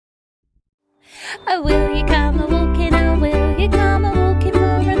Oh, will you come a walking? Oh, will you come a walking for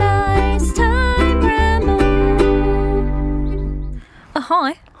a nice time ramble? Oh,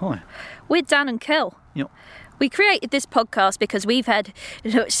 hi. Hi. We're Dan and Kel. Yep. We created this podcast because we've had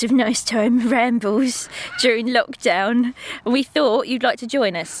lots of nice time rambles during lockdown, and we thought you'd like to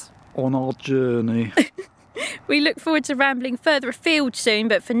join us. On our journey. We look forward to rambling further afield soon,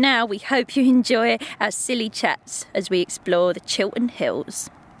 but for now we hope you enjoy our silly chats as we explore the Chiltern Hills.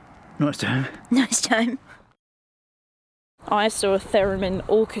 Nice time. Nice time. I saw a theremin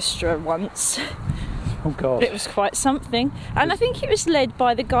orchestra once. Oh God. It was quite something. And I think it was led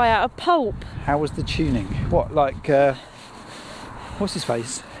by the guy out of Pulp. How was the tuning? What, like, what's his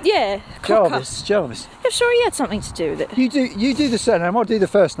face? Yeah, Cocker. Jarvis. I'm sure he had something to do with it. You do the surname, I'll do the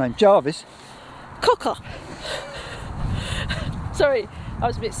first name. Jarvis. Cocker. Sorry, I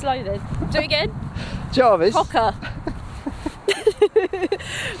was a bit slow then. Do it again. Jarvis. Cocker.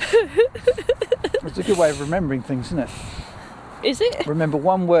 It's a good way of remembering things, isn't it? Is it? Remember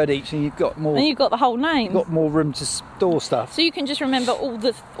one word each and you've got more. And you've got the whole name. You've got more room to store stuff. So you can just remember all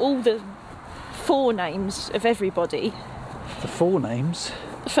the forenames of everybody. The four names.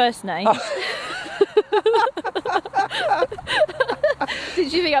 The first name. Oh.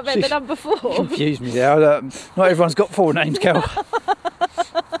 Did you think I meant the number 4? Confused me there. Not everyone's got four names, Kel.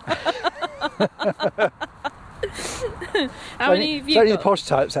 How many have you got? Only the got? posh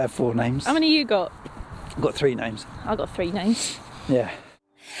types have four names. How many you got? I've got 3 names. I got 3 names. Yeah.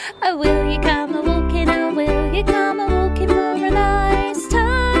 Oh, will you come a walking?